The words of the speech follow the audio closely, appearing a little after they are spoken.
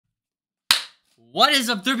What is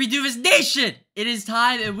up, DerpyDoofus Nation? It is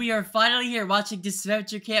time, and we are finally here watching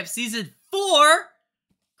DISVENTURE Camp Season 4,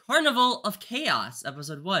 Carnival of Chaos,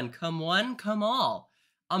 Episode 1. Come all.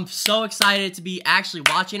 I'm so excited to be actually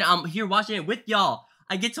watching it. I'm here watching it with y'all.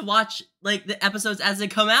 I get to watch, like, the episodes as they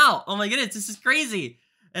come out. Oh my goodness, this is crazy.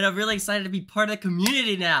 And I'm really excited to be part of the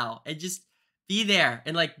community now. And just be there.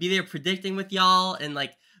 And, like, be there predicting with y'all. And,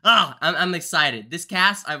 like, I'm excited. This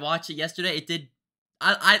cast, I watched it yesterday. It did...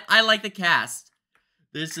 I like the cast.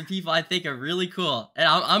 There's some people I think are really cool, and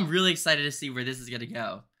I'm really excited to see where this is gonna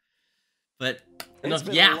go. But enough,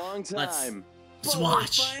 yeah, let's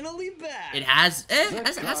watch. Finally back. It has,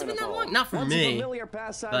 hasn't been that long. Not for me,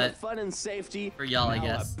 but fun and safety, for y'all, I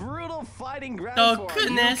guess. Brutal fighting ground Oh for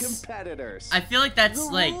goodness! competitors. I feel like that's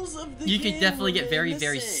like you could definitely get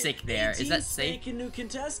very sick there. Is that safe? Spanking new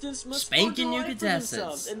contestants must Spanking new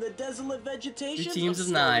contestants. in the desolate vegetation. 2 teams of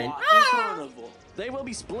 9. They will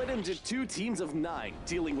be split into 2 teams of 9,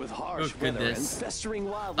 dealing with harsh weather and festering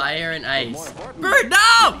wildlife. Fire and ice. Bird,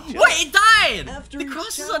 no! Wait, it died! The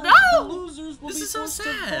cross is on. No! This is so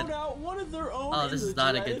sad. Oh, this is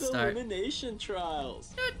not a good start.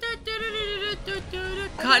 Trials.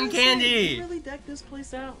 Cotton candy! Really deck this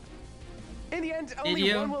place out. In the end, Did only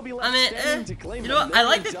you? one will be I mean, to claim you know what? I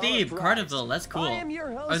like the $1 theme, prize. Carnival. That's cool. I am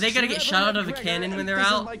your host, Are they gonna get shot out of a cannon when they're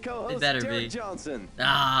out? It better be.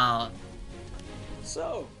 Ah.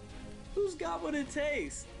 So, who's got what it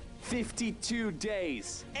takes? 52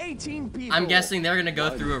 days, 18 people. I'm guessing they're gonna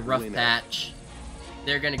go through a rough patch.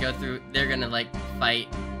 They're gonna like fight.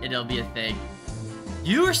 It'll be a thing.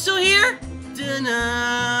 You are still here?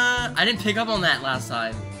 Dunna. I didn't pick up on that last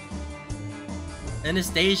time.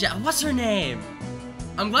 Anastasia, what's her name?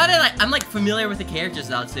 I'm glad I'm like familiar with the characters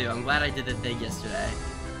now too. I'm glad I did the thing yesterday.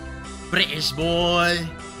 British boy.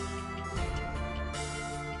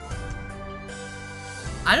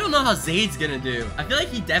 I don't know how Zayd's gonna do. I feel like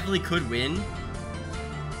he definitely could win.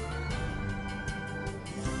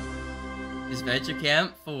 DISVENTURE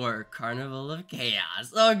Camp for Carnival of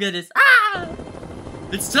Chaos. Oh goodness. Ah!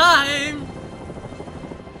 It's time!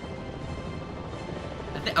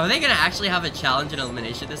 Are they gonna actually have a challenge and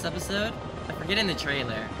elimination this episode? I forget in the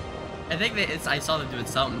trailer. I think that I saw them doing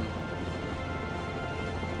something.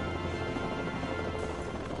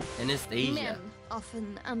 Anastasia. Men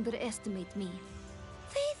often underestimate me.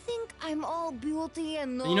 They think I'm all beauty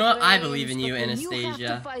and no You know what? I brains, believe in you, but when Anastasia. You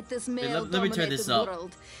have to fight this Let me turn this up.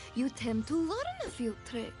 world, you tend to learn a few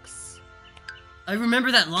tricks. I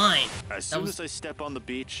remember that line. As soon as I step on the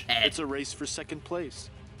beach, it's a race for second place.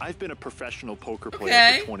 I've been a professional poker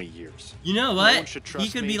player for 20 years. You know No what? one should trust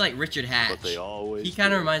He could me, be like Richard Hatch. but they always He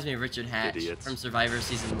kind of do. reminds me of Richard Hatch Idiots. from Survivor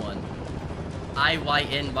Season 1.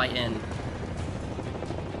 IYN.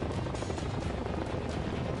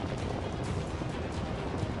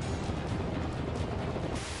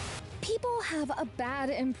 People have a bad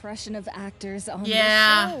impression of actors on the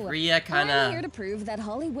show. Rhea kind I'm here to of... prove that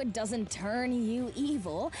Hollywood doesn't turn you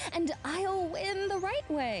evil, and I'll win the right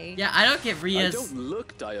way. Yeah, I don't get Rhea's... I don't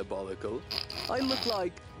look diabolical. I look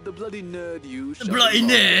like the bloody nerd you The bloody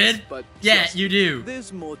nerd? But Yeah, trust you me, do.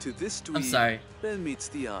 There's more to this tweet I'm sorry. than meets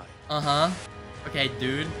the eye. Uh-huh. Okay,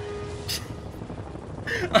 dude.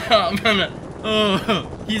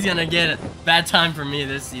 He's gonna get it. Bad time for me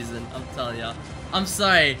this season. I'm telling y'all. I'm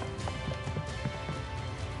sorry.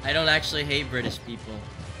 I don't actually hate British people.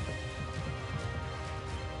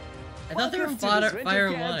 I thought they were fire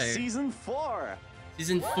and water. Season 4.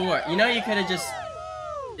 Season 4. You know, you could have just...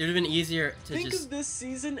 It would have been easier to Think just... of this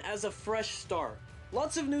season as a fresh start.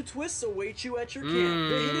 Lots of new twists await you at your camp.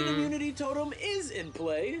 The hidden immunity totem is in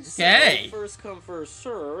play. Okay. So first come, first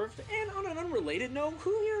served. And on an unrelated note,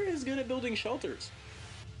 who here is good at building shelters?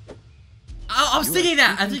 I was thinking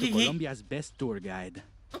that. I'm thinking he... Colombia's best tour guide.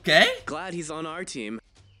 Okay. Glad he's on our team.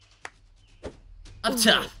 I'm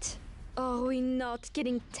tough. Wait, are we not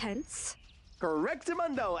getting tense?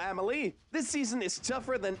 Correctamundo, Emily. This season is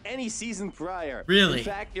tougher than any season prior. Really? In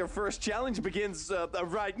fact, your first challenge begins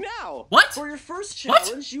right now. What? For your first What?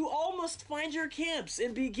 challenge, you all must find your camps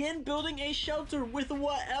and begin building a shelter with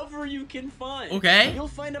whatever you can find. Okay. You'll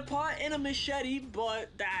find a pot and a machete,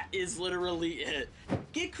 but that is literally it.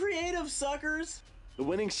 Get creative, suckers. The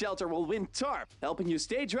winning shelter will win tarp, helping you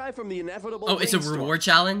stay dry from the inevitable Oh, it's a rainstorm. reward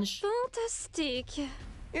challenge? Fantastic.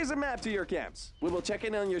 Here's a map to your camps. We will check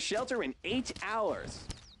in on your shelter in 8 hours.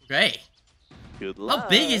 Great. Good luck. How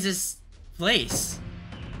big is this place?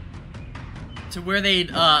 To where they'd,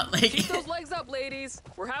 like... Keep those legs up, ladies.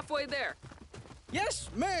 We're halfway there. Yes,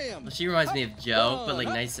 ma'am. Well, she reminds me of Joe, but like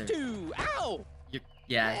nicer. Ow!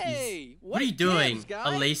 Yeah, Hey, he's... What are you doing, gives,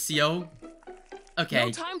 guy? Alacio? Okay.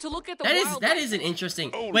 No time to look at the That is an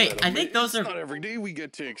interesting. Wait, I think those are. Not every day we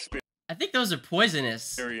get to experience. I think those are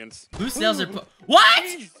poisonous. Whose cells are what?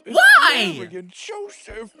 Jeez, Why?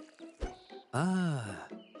 Joseph. Ah,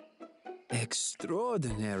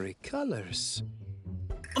 extraordinary colors.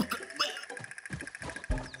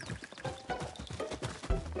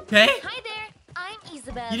 Okay. Hi there, I'm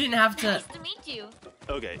Isabel. You didn't have to. Nice to meet you.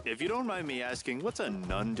 Okay, if you don't mind me asking, what's a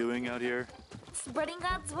nun doing out here? Spreading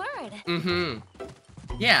God's word. Mm-hmm.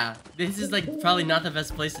 Yeah, this is like probably not the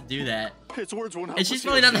best place to do that. It's words won't help. And she's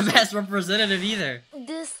probably not the best representative either. Despite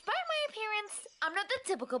my appearance, I'm not the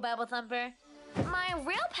typical Bible thumper. My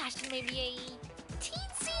real passion may be a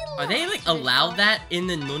teensy. Are they like allowed that in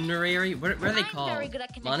the nunnery? What are they I'm called? very good at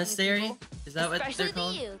connecting with Monastery? people, Is that what especially they're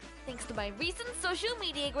called? the youth, thanks to my recent social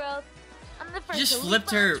media growth. I'm the first Just to leap flipped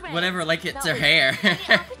on her trends, whatever like it's not her wasting hair.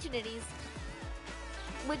 any opportunities,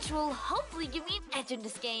 which will hopefully give me an edge in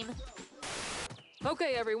this game.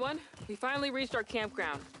 Okay, everyone. We finally reached our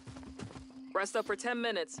campground. Rest up for 10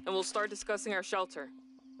 minutes, and we'll start discussing our shelter.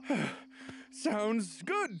 Sounds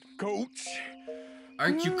good, coach.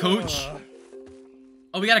 Aren't you coach?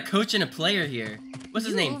 Oh, we got a coach and a player here. What's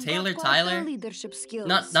his name? Taylor? Tyler? Leadership skills.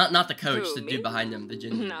 Not the coach, Who, the me? dude behind him, the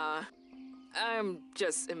ginger. Nah. I'm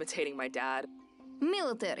just imitating my dad.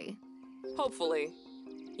 Military. Hopefully.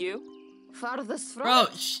 You? Farthest from. Bro,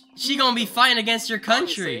 she gonna be fighting against your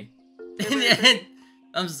country.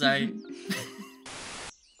 I'm sorry.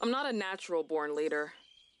 I'm not a natural born leader.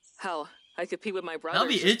 Hell, I compete with my brother.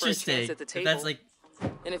 That'll be interesting. At the If table. that's like,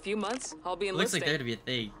 In a few months, I'll be looks enlisting, like there to be a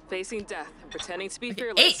thing. facing death and pretending to be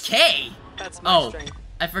fearless. 8K! That's my Oh, strength.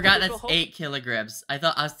 I forgot Which that's will hope- 8 kilograms. I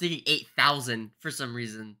was thinking 8,000 for some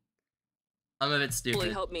reason. I'm a bit Hopefully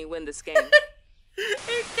stupid. help me win this game.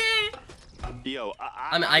 8K! Yo,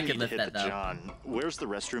 I mean, I could need to lift hit that, the though. John. Where's the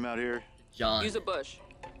restroom out here? John. Use a bush,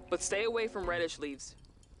 but stay away from reddish leaves.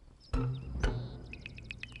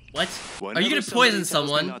 What? Whenever Are you gonna somebody poison tells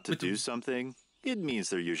me someone? not to do something, it means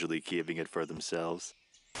they're usually keeping it for themselves.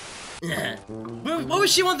 What would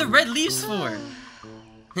she want the red leaves for?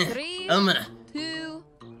 3, I'm gonna 2,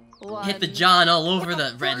 1. hit the John all over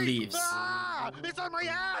the red leaves. Ah! It's on my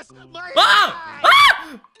ass! My Ah!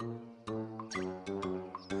 Ah!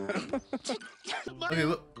 Okay,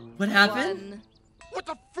 what happened? 1. What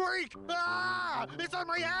the freak? Ah! It's on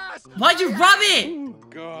my ass! Why'd you rub it? Oh,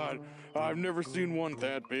 God, I've never seen one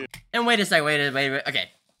that big. And wait a second, wait. Okay.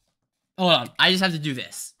 Hold on. I just have to do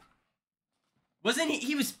this. Wasn't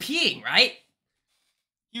he was peeing, right?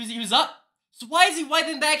 He was up. So why is he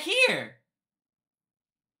wiping back here?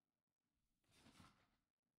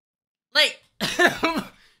 Like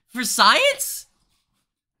for science?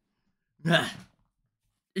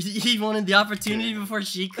 He wanted the opportunity before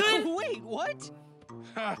she could? Wait, what?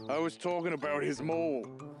 Ha, I was talking about his mole.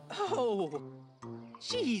 Oh,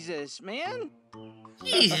 Jesus, man.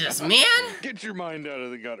 Jesus, man. Get your mind out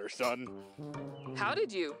of the gutter, son. How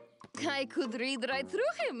did you? I could read right through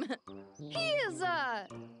him. He is,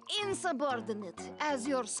 insubordinate, as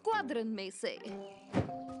your squadron may say.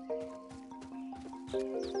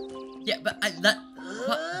 Yeah, but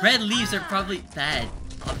red leaves are probably bad.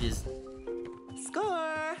 Obvious.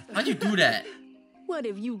 Score! How'd you do that? What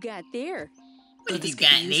have you got there? What have you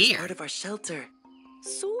got there? Part of our shelter.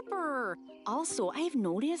 Super. Also, I've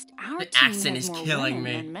noticed our The team accent has is more killing women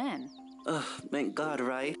me. than men. Ugh, thank God,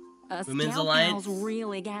 right? Us Women's gal alliance? pals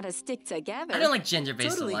really gotta stick together. I don't like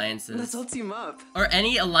gender-based Totally. alliances. Let's all team up. Or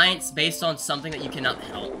any alliance based on something that you cannot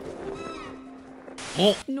help.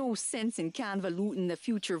 Oh, No sense in convoluting the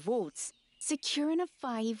future votes. Securing a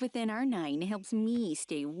 5 within our 9 helps me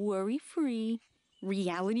stay worry-free.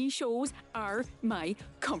 Reality shows are my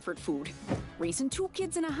comfort food. Raising 2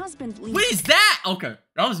 kids and a husband leaves. what is that? Okay,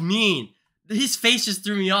 that was mean. His face just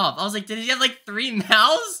threw me off. I was like, did he have like 3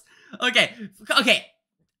 mouths? Okay.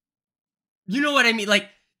 You know what I mean? Like,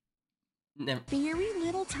 never. Very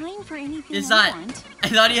little time for anything It's I not. want. I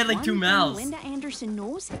thought he had like 2 One thing mouths. Linda Anderson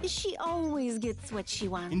knows is she always gets what she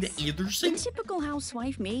wants. In the The Anderson? typical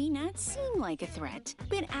housewife may not seem like a threat,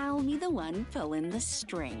 but I'll be the one pulling the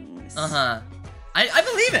strings. Uh-huh. I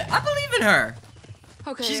believe it. I believe in her.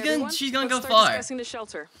 Okay, She's everyone, gonna go let's start far. discussing the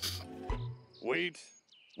shelter. Wait,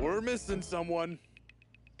 we're missing someone.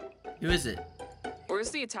 Who is it? Where's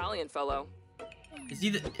the Italian fellow? Is he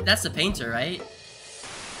that's the painter, right?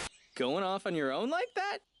 Going off on your own like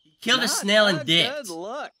that? Killed a Not snail and a dipped. Good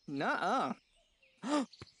luck. Nuh-uh.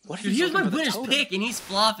 What if Dude, he's he was my looking for the winner's totem? pick and he's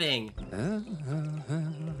flopping.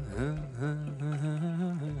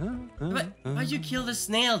 Why'd you kill the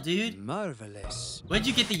snail, dude? Marvelous. Where'd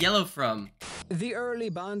you get the yellow from? The early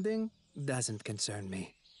bonding doesn't concern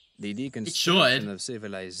me. The should. deconstruction of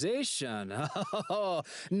civilization. Oh,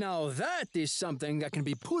 now that is something that can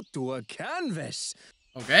be put to a canvas.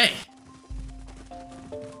 Okay.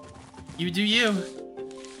 You do you.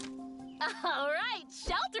 All right,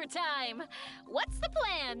 shelter time. What's the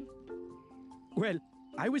plan? Well,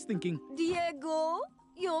 I was thinking... Diego,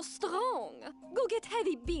 you're strong. Go get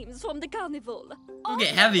heavy beams from the carnival. Go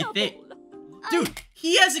get heavy things. Dude,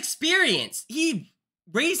 he has experience. He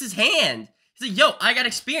raised his hand. He's like, yo, I got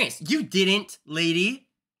experience. You didn't, lady.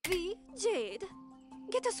 V, Jade,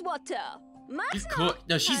 get us water. She's cool.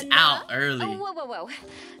 No, she's out early. Oh, whoa.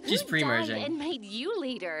 She's pre-merging. Who died and made you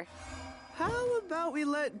leader? How about we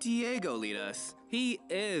let Diego lead us? He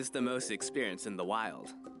is the most experienced in the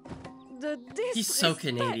wild. He's so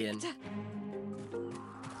Canadian.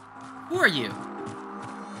 Who are you?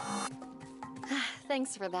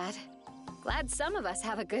 Thanks for that. Glad some of us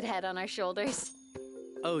have a good head on our shoulders.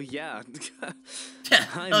 Oh yeah.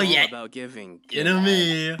 I'm Oh, yeah. all about giving. You know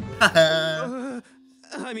me.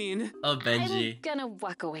 I mean... Oh, Benji. I'm gonna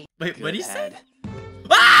walk away. Wait, what did he say?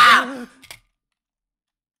 Ah!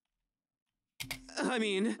 I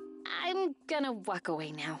mean... I'm gonna walk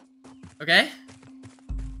away now. Okay.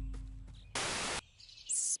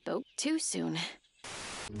 Spoke too soon.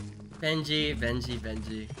 Benji.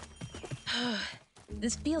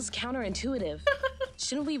 This feels counterintuitive.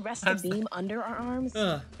 Shouldn't we rest the beam under our arms?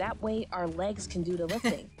 That way our legs can do the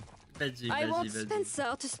lifting. I want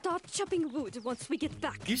Spencer to start chopping wood once we get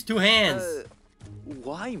back. Use 2 hands.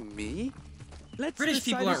 Why me? Let's British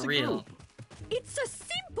people aren't real. It's a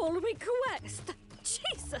simple request.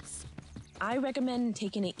 Jesus. I recommend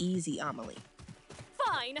taking it easy, Amelie.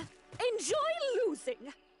 Fine. Enjoy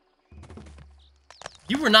losing.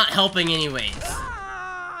 You were not helping anyways.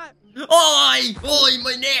 Oi,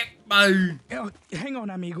 my neck bone. Hang on,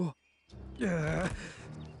 amigo.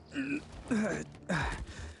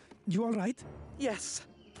 You all right? Yes.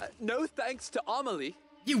 No thanks to Amelie.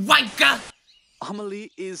 You wanker!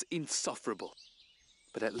 Amelie is insufferable.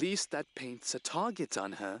 But at least that paints a target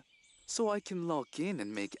on her, so I can lock in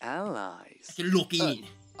and make allies. I can lock in.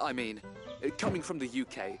 I mean, coming from the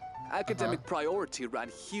UK, academic priority ran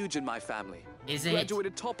huge in my family. Is it?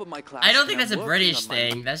 Graduated top of my class. I don't think that's a British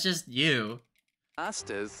thing. That's just you.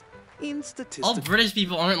 Masters in statistics. All British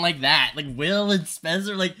people aren't like that. Like Will and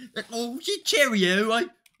Spencer, like oh shit, Cheerio.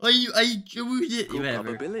 I choose it.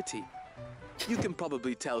 Whatever. Probability. You can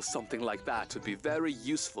probably tell something like that would be very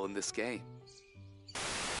useful in this game. He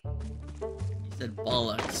said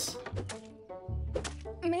bollocks.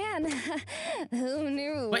 Man, who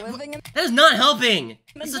knew? Wait, that is not helping.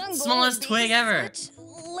 It's the smallest twig ever.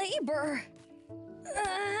 Labor.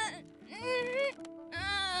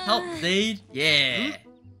 Help, Zade. Yeah.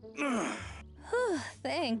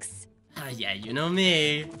 Thanks. Yeah, you know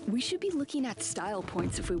me. We should be looking at style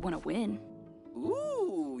points if we want to win.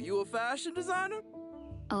 Ooh, you a fashion designer?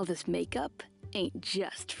 All this makeup ain't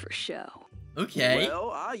just for show. Okay.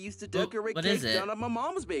 Well, I used to decorate what cakes is it? down at my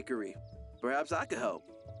mom's bakery. Perhaps I could help.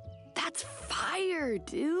 That's fire,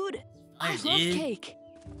 dude. I love dude. cake.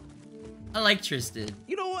 I like Tristan.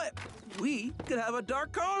 You know what? We could have a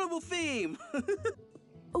dark carnival theme.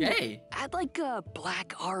 Hey. Add like a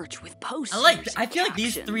black arch with posters. I feel like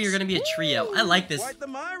these 3 are gonna be a trio. I like this. Quite the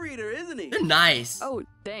mind reader, isn't he? They're nice. Oh,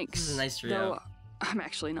 thanks. This is a nice trio. Though, I'm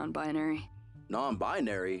actually non-binary.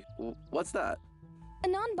 Non-binary? What's that? A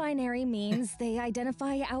non-binary means they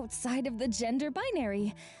identify outside of the gender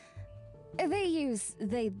binary. They use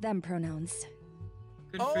they/them pronouns.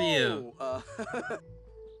 Good for you.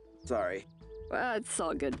 Sorry. It's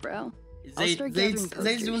all good, bro.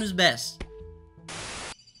 Zade's doing his best.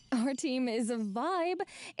 Our team is a vibe.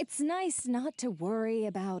 It's nice not to worry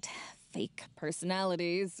about fake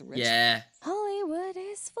personalities, which Yeah. Hollywood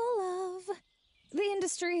is full of. The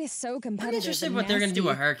industry is so competitive. I'm interested and what they're gonna do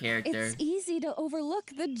with nasty, her character. It's easy to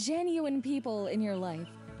overlook the genuine people in your life.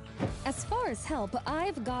 As far as help,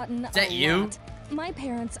 I've gotten Is that a you? lot. My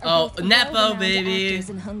parents are both Nepo, well-renowned baby. actors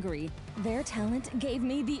in Hungary. Their talent gave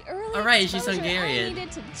me the early Alright, she's exposure Hungarian. I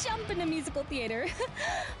needed to jump into musical theater.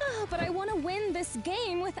 But I want to win this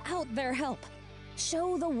game without their help.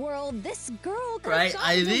 Show the world this girl could Right,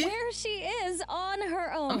 Ivy? to where she is on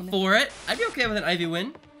her own. I'm for it. I'd be okay with an Ivy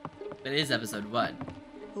win. But it is episode 1.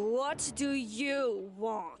 What do you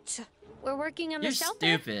want? We're working on You're the shelter.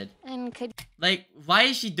 stupid. And could Like, why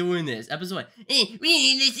is she doing this? Episode 1. We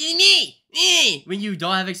need to listen to me. When you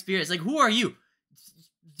don't have experience. Like, who are you?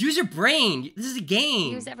 Use your brain. This is a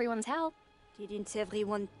game. use everyone's help. Didn't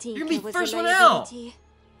everyone think You're gonna I be was first a one out. liability?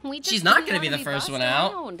 We just She's not didn't gonna be wanna the first one bossed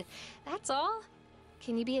out. around. That's all.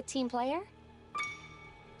 Can you be a team player?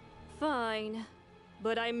 Fine,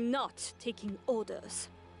 but I'm not taking orders.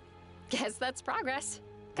 Guess that's progress.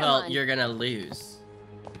 Come Well, on. you're gonna lose.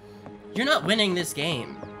 You're not winning this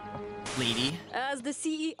game, lady. As the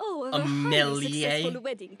CEO of a Amelie. highly successful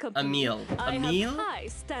wedding company, Emile. I Emile? have high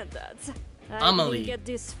standards. I Amelie. didn't get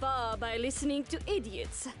this far by listening to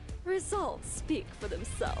idiots. Results speak for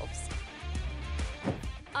themselves.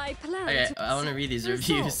 I plan Okay, to I want to read these results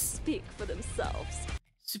reviews. speak for themselves.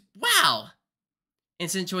 Wow!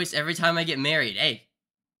 Instant choice every time I get married. Hey,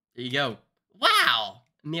 there you go. Wow!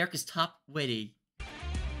 America's top wedding.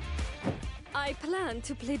 I plan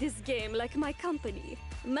to play this game like my company,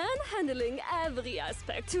 manhandling every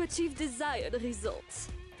aspect to achieve desired results.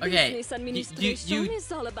 Okay, Business administration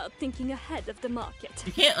is all about thinking ahead of the market.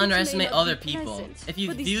 You can't It underestimate may not other be people. pleasant, If you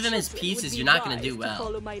but these view them as children pieces, would you're be not gonna wise do to well.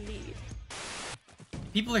 follow my lead.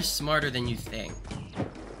 People are smarter than you think.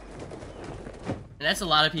 And that's a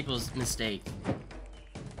lot of people's mistake.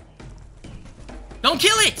 Don't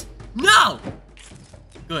kill it! No!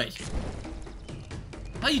 Good.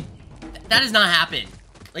 How you... That does not happen.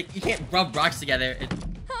 Like, you can't rub rocks together.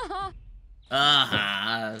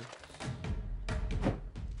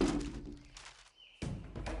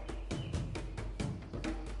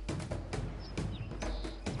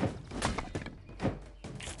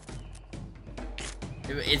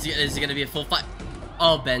 Is it gonna be a full fight?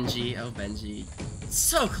 Oh, Benji. Oh, Benji.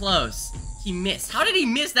 So close. He missed. How did he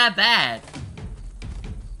miss that bad?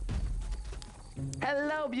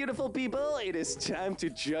 Hello, beautiful people. It is time to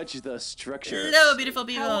judge the structure. Hello, beautiful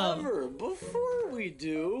people. However, before we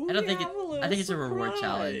do, I think it's a reward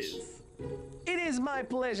challenge. It is my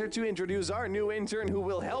pleasure to introduce our new intern who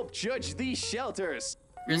will help judge these shelters.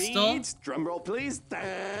 Crystal? Meet, drumroll please.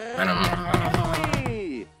 Emily!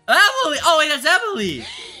 Oh wait, that's Emily!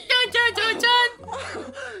 Dun dun dun dun!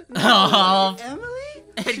 Oh, Emily?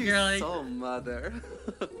 Hey, She's girlie. so mother.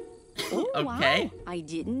 Oh, Okay. Wow. I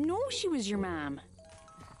didn't know she was your mom.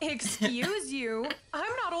 Excuse you.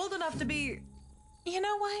 I'm not old enough to be... You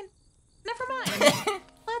know what? Never mind.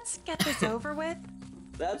 Let's get this over with.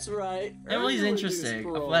 That's right. Emily's Early interesting. release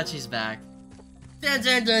I'm parole. glad she's back. Dun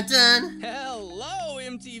dun dun dun! Hello,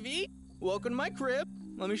 MTV. Welcome to my crib.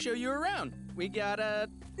 Let me show you around. We got a...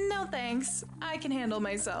 No thanks. I can handle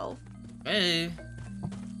myself. Hey.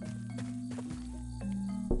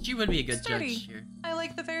 She would be a good Sturdy. judge here. I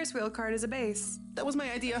like the Ferris wheel card as a base. That was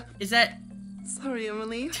my idea. Is that... Sorry,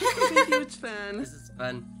 Emily. I'm a huge fan. This is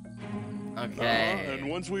fun. Okay. And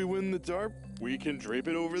once we win the DARP, we can drape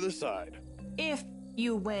it over the side. If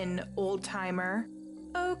you win, old timer.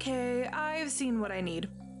 Okay, I've seen what I need.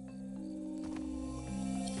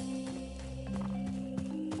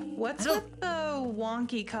 What's with the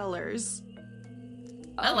wonky colors?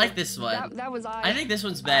 I like this one. That was I think this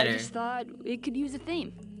one's better. I just thought it could use a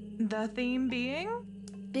theme. The theme being?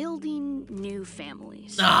 Building new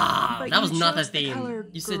families. Ah, But that was you not the chose the color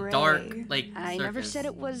theme. You said gray. dark, like I circus. never said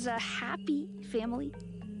it was a happy family.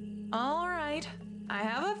 All right, I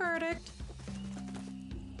have a verdict.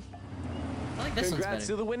 I like this one's Congrats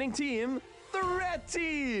better. to the winning team, the red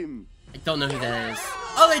team. I don't know who that is.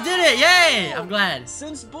 Oh, they did it! Yay! I'm glad.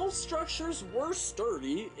 Since both structures were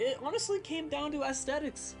sturdy, it honestly came down to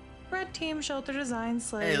aesthetics. Red team shelter design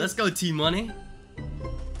slate. Hey, let's go, Team Money.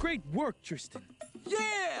 Great work, Tristan.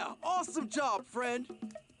 Yeah! Awesome job, friend.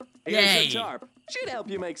 Here's Yay. a tarp. Should help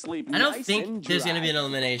you make sleep I don't nice think and there's gonna dry. be an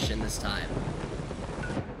elimination this time.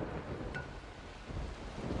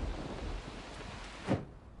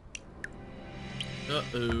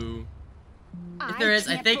 Uh-oh. If there is,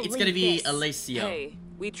 I think it's gonna be Alessio. Hey,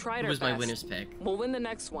 we tried Who our was my best. winner's pick. We'll win the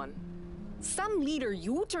next one. Some leader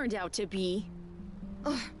you turned out to be.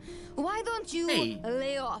 Why don't you Hey.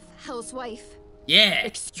 lay off, housewife? Yeah.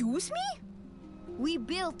 Excuse me? We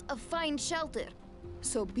built a fine shelter,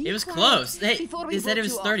 so be It was quiet close. Hey, before we they said it vote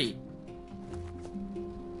was you off. 30.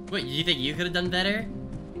 Wait, you think you could have done better?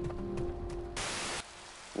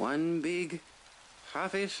 One big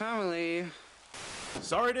happy family.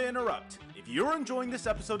 Sorry to interrupt. If you're enjoying this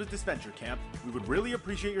episode of DISVENTURE Camp, we would really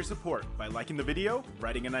appreciate your support by liking the video,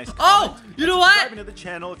 writing a nice comment, you know and what? subscribing to the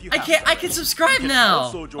channel if you I haven't can't. I already. can subscribe You can now.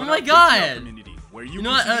 also Oh join my our Patreon god. community, where you You know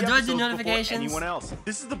can what? see the Do I do episodes before notifications? anyone else.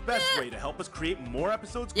 This is the best way to help us create more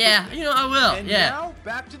episodes. Yeah, quickly. you know I will. And Yeah. now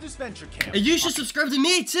back to DISVENTURE Camp. And you should subscribe to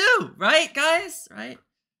me too, right, guys? Right?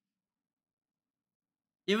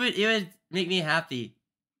 It would make me happy.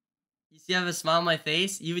 You see, I have a smile on my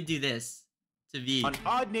face. You would do this to me. On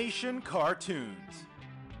Odd Nation Cartoons.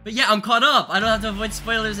 But yeah, I'm caught up. I don't have to avoid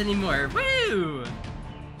spoilers anymore. Woo!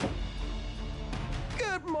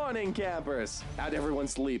 Good morning, campers. How'd everyone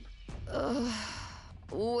sleep?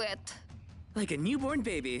 Wet. Like a newborn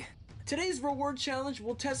baby. Today's reward challenge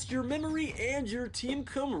will test your memory and your team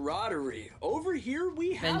camaraderie. Over here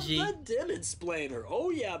we have Benji. the Demonsplainer. Oh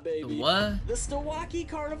yeah, baby. What? The Stawaki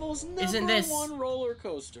Carnival's Isn't this- #1 roller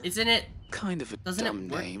coaster. Isn't it? Kind of a Doesn't dumb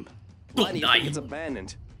it work? name. Why do you think it's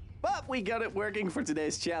abandoned? But we got it working for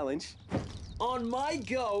today's challenge. On my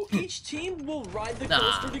go, each team will ride the Nah.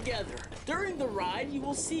 coaster together. During the ride, you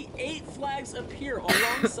will see 8 flags appear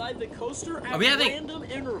alongside the coaster at we having- random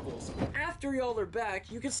intervals. After y'all are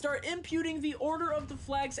back, you can start imputing the order of the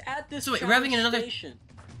flags at this So wait, we're having challenge another- station.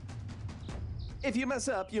 If you mess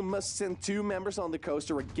up, you must send 2 members on the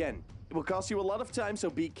coaster again. It will cost you a lot of time,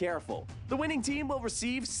 so be careful. The winning team will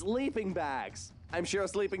receive sleeping bags. I'm sure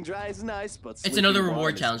sleeping dry is nice, but It's sleeping another warm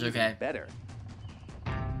reward is challenge, even okay. better.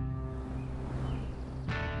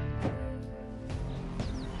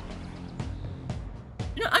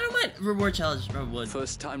 You know, I don't mind reward challenge. Reward.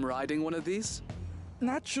 First time riding one of these?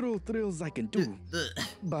 Natural thrills I can do,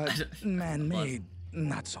 but man-made,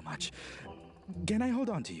 not so much. Can I hold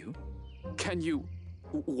on to you? Can you...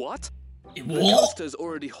 What? The What? coaster's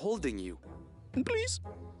already holding you. Please?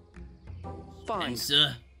 Fine.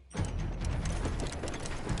 Sir.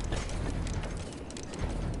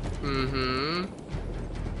 Mm-hmm.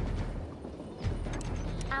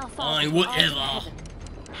 Our Fine, Father who art in whatever. heaven,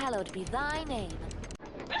 hallowed be thy name.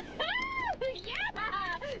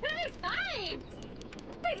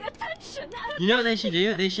 Pay attention! You know what they should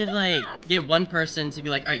do? They should like get one person to be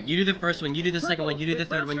like, all right, you do the first one, you do the second one, you do the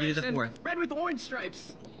third one, you do the fourth. Red with orange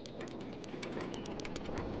stripes.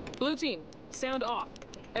 Blue team, sound off.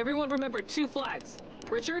 Everyone remember 2 flags.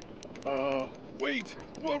 Richard? Wait,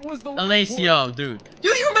 what was the Alessio, dude.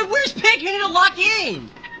 Dude, you remember? Where's Pink? You need to lock in.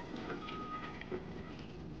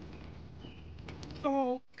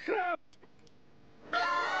 Oh, crap.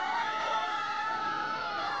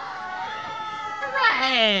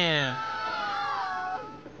 Bam.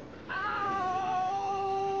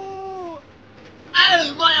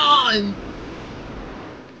 Oh, my arm.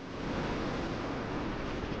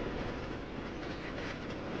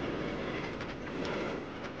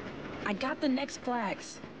 I got the next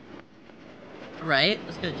flags. Right,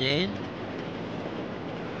 let's go, Jade.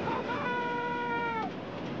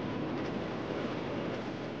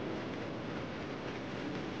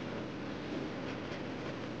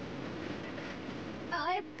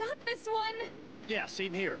 I've got this one. Yeah,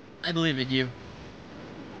 same here. I believe in you.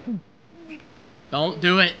 Don't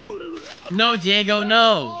do it. No, Diego,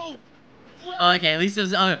 no. Oh, okay, at least it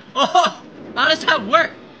was. Oh, how does that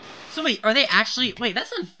work? So wait, are they actually? Wait,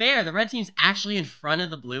 that's unfair. The red team's actually in front of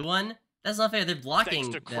the blue one. That's not fair. They're blocking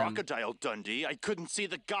Thanks to them. Crocodile Dundee, I couldn't see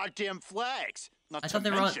the goddamn flags. Not I to thought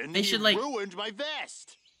they were on- mention, they he should, like- ruined my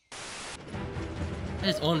vest. That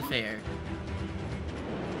is unfair.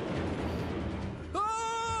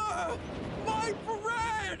 Ah! My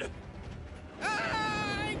bread!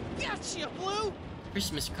 I gotcha, Blue!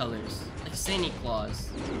 Christmas colors, like Santa Claus.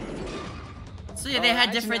 So yeah, they had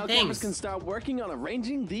Alright, different now cameras things. can start working on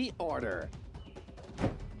arranging the order.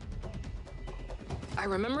 I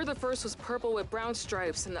remember the first was purple with brown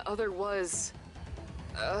stripes, and the other was...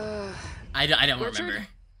 I don't Richard? remember.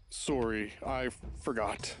 Sorry, I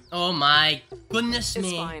forgot. Oh my goodness It's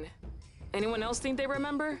me. fine. Anyone else think they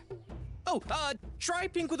remember? Oh, try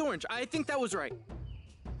pink with orange. I think that was right.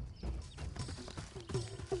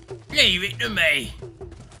 Leave it to me. I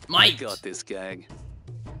Mike. got this, gang.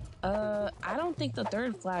 I don't think the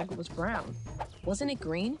third flag was brown. Wasn't it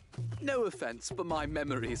green? No offense, but my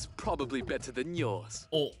memory's probably better than yours.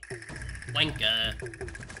 Oh, wanker.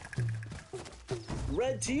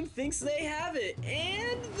 Red team thinks they have it,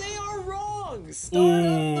 and they are wrong. Start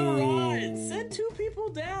up the ride. Send 2 people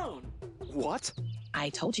down. What? I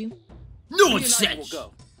told you. No Me and I will sense.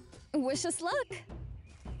 go. Wish us luck.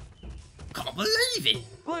 Can't believe it.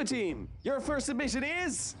 Blue team, your first submission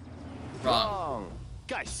is Wrong.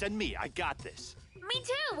 Guys, send me. I got this. Me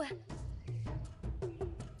too.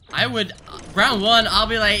 I would, round 1, I'll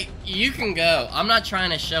be like, you can go. I'm not trying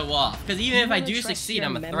to show off. Because even You if I wanna do trust succeed, your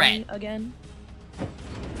I'm a memory threat. Again?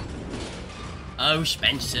 Oh,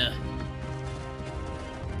 Spencer.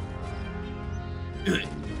 Ugh.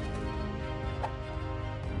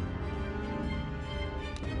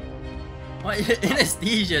 Why,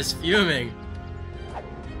 Anesthesia's fuming.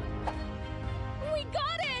 We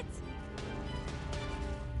got it!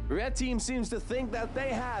 Red team seems to think that they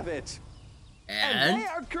have it. And And? they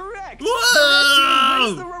are correct. Whoa! Red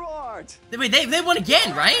team wins the reward. Wait, they won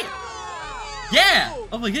again, right? Yeah!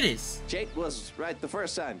 Oh my goodness. Jake was right the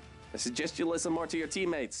first time. I suggest you listen more to your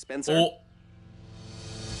teammates, Spencer. Oh.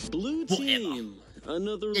 Blue team,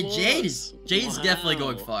 another Yeah, loss. Jade's definitely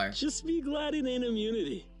going far. Just be glad it ain't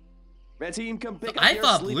immunity. Red team, come pick up I your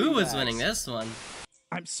thought sleeping Blue was bags. winning this one.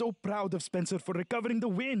 I'm so proud of Spencer for recovering the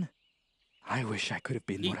win. I wish I could have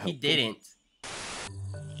been more helpful. He didn't.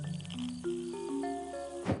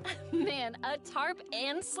 Man, a tarp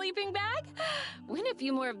and sleeping bag? Win a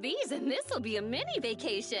few more of these and this'll be a mini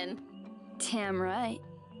vacation. Damn right.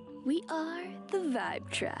 We are the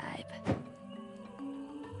Vibe Tribe.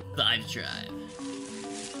 Vibe Tribe.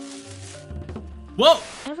 Whoa!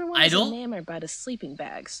 Everyone's Idol? enamored by the sleeping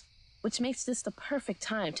bags, which makes this the perfect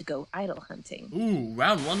time to go idol hunting. Ooh,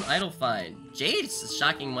 round 1 idol find. Jade's a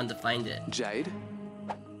shocking one to find it. Jade?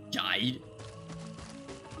 Jade?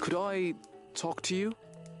 Could I talk to you?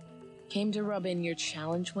 Came to rub in your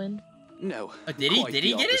challenge win? No. Did he? Quite Did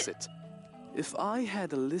he the get it? opposite. If I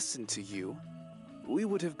had listened to you, we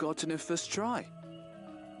would have gotten it first try.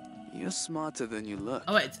 You're smarter than you look.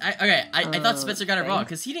 Oh, wait. I thought Spencer got it wrong,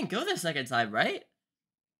 because he didn't go the second time, right?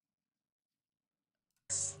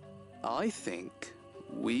 I think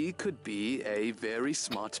we could be a very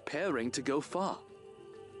smart pairing to go far.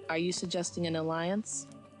 Are you suggesting an alliance?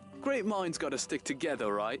 Great minds gotta stick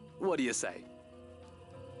together, right? What do you say?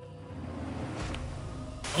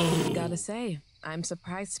 Gotta say, I'm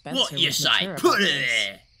surprised Spencer What you was say? mature Put about it this.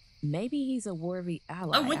 there. Maybe he's a worthy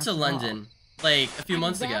ally. I went to after London, like, a few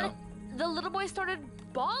months Then ago. the little boy started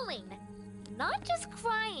bawling. Not just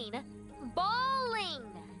crying, bawling.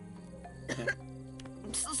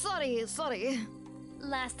 Sorry.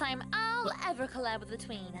 Last time I'll ever collab with the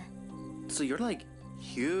tween. So you're like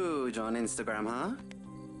huge on Instagram, huh?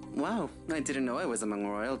 Wow, I didn't know I was among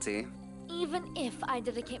royalty. Even if I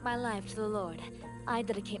dedicate my life to the Lord, I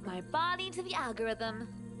dedicate my body to the algorithm.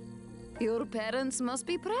 Your parents must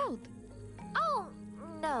be proud. Oh,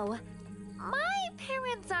 no. My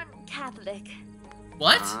parents aren't Catholic.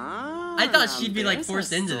 What? I thought she'd be, like, there's a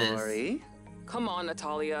forced into this. story. Come on,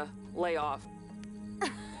 Natalia. Lay off.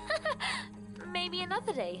 Maybe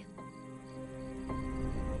another day.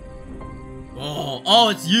 Oh,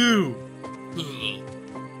 it's you!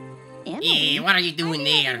 Emily? What are you doing I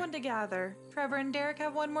need there? everyone to gather. Trevor and Derek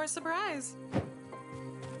have one more surprise.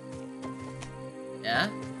 Yeah?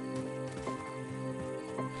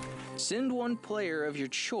 Send one player of your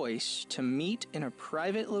choice to meet in a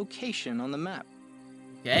private location on the map.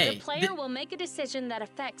 Okay. The player will make a decision that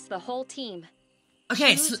affects the whole team.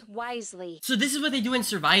 Okay, Choose wisely. So this is what they do in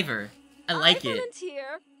Survivor. I like it.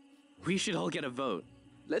 Volunteer. We should all get a vote.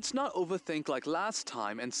 Let's not overthink like last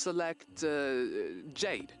time and select,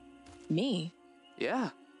 Jade. Me?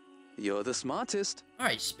 Yeah. You're the smartest.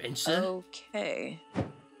 Alright, Spencer. Okay.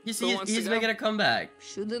 He's wants to making go? a comeback.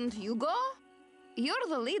 Shouldn't you go? You're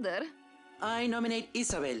the leader. I nominate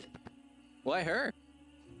Isabel. Why her?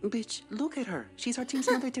 Bitch, look at her. She's our team's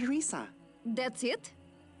Mother Teresa. That's it?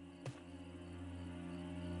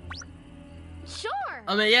 Sure.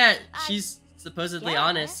 I mean, yeah, she's supposedly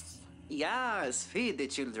honest. Yes, feed the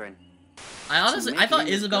children. I thought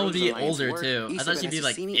Making Isabel would Girls be Alliance older work, too. I Isabel thought she'd has be to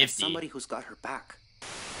like see me as 50. somebody who's got her back.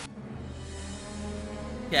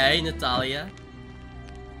 Okay, Natalia.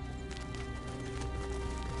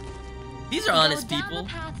 These are honest Go down people. the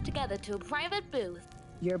path together to a private booth.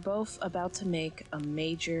 You're both about to make a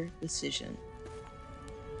major decision.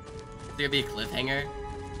 Is there gonna be a cliffhanger?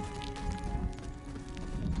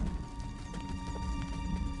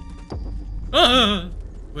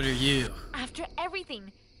 What are you? After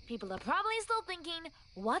everything, people are probably still thinking,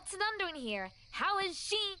 what's Nun doing here? How is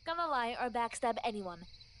she gonna lie or backstab anyone?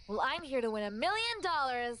 Well, I'm here to win $1 million,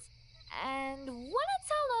 and when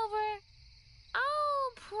it's all over,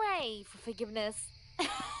 I'll pray for forgiveness.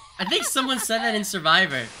 I think someone said that in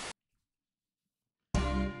Survivor.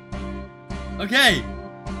 Okay.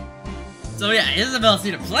 So yeah, Isabel's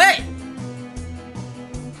here to play.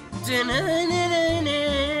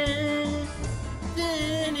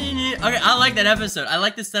 Okay, I like that episode. I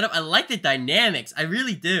like the setup. I like the dynamics. I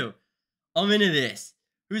really do. I'm into this.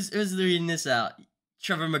 Who's reading this out?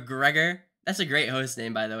 Trevor McGregor. That's a great host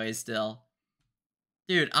name, by the way. Still,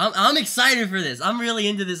 dude, I'm excited for this. I'm really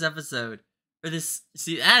into this episode. Or this.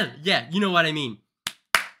 See, yeah, you know what I mean.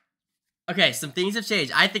 Okay, some things have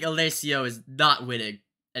changed. I think Alessio is not winning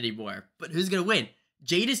anymore. But who's gonna win?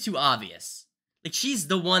 Jade is too obvious. Like, she's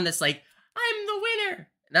the one that's like, I'm the winner.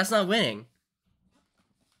 That's not winning.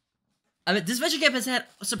 I mean, this Venture Camp has had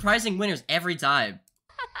surprising winners every time.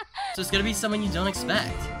 So it's gonna be someone you don't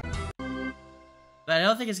expect. But I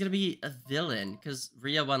don't think it's gonna be a villain, because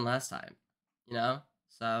Rhea won last time. You know?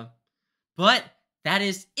 So. But that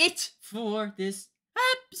is it for this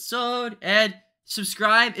episode. And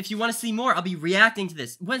subscribe if you want to see more. I'll be reacting to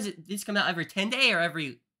this. When is it? These come out every 10 days or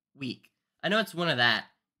every week? I know it's one of that.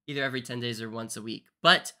 Either every 10 days or once a week.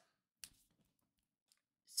 But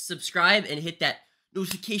subscribe and hit that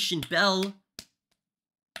notification bell.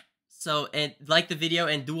 So, and like the video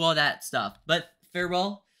and do all that stuff. But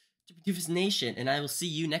farewell, DerpyDoofus Nation, and I will see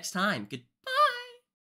you next time. Good.